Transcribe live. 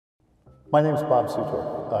My name is Bob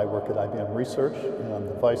Sutor. I work at IBM Research, and I'm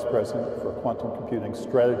the Vice President for Quantum Computing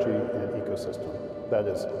Strategy and Ecosystem. That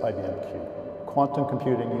is IBM Q. Quantum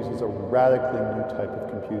computing uses a radically new type of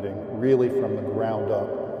computing, really from the ground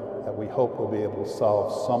up, that we hope will be able to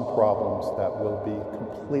solve some problems that will be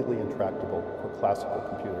completely intractable for classical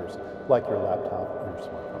computers, like your laptop or your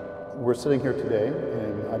smartphone. We're sitting here today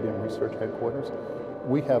in IBM Research headquarters.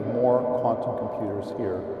 We have more quantum computers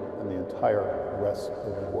here than the entire rest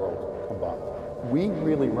of the world combined. We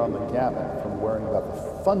really run the gamut from worrying about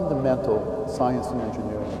the fundamental science and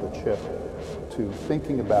engineering of the chip to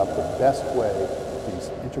thinking about the best way these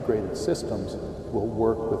integrated systems will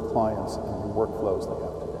work with clients and the workflows they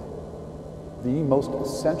have today. The most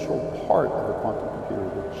essential part of a quantum computer,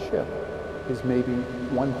 the chip, is maybe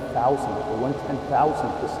 1,000th or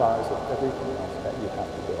 1/10,000th the size of everything else that you have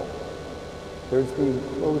to build. There's the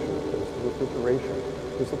enclosure, there's the refrigeration,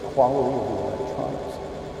 there's the quality of the electronics,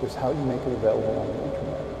 there's how you make it available on the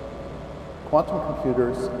internet. Quantum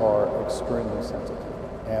computers are extremely sensitive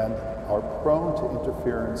and are prone to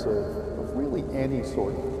interference of really any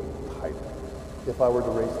sort of type. If I were to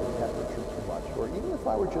raise the temperature too much, or even if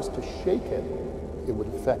I were just to shake it, it would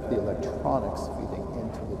affect the electronics feeding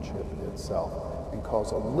into the chip itself and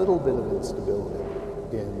cause a little bit of instability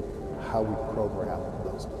in how we program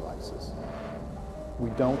those devices. We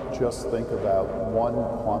don't just think about one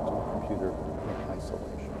quantum computer in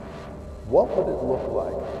isolation. What would it look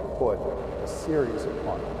like to put a series of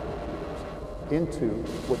quantum computers into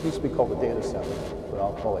what used to be called the data center, but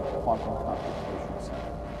I'll call it quantum computation center?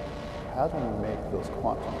 How do we make those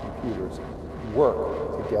quantum computers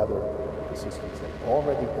work together with the systems they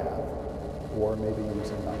already have, or maybe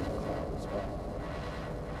using on the cloud as well?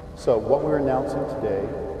 So what we're announcing today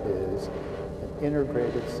is an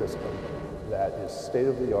integrated system that is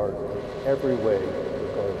state-of-the-art in every way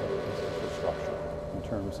regarding its infrastructure, in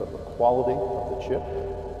terms of the quality of the chip,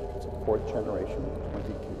 it's a fourth generation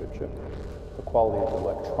 20-qubit chip, the quality of the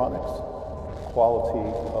electronics, the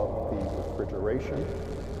quality of the refrigeration,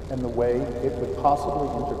 and the way it would possibly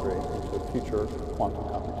integrate into a future quantum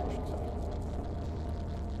computation center.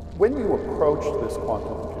 When you approach this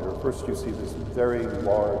quantum computer, first you see this very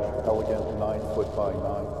large, elegant 9-foot by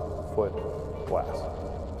 9-foot glass.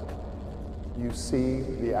 You see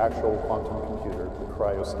the actual quantum computer, the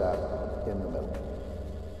cryostat, in the middle.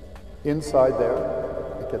 Inside there,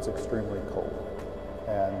 it gets extremely cold,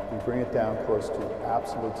 and we bring it down close to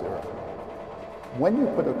absolute zero. When you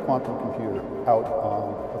put a quantum computer out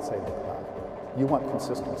on, let's say, the cloud, you want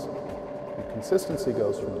consistency. And consistency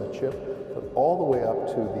goes from the chip, but all the way up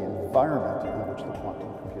to the environment in which the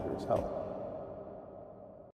quantum computer is held.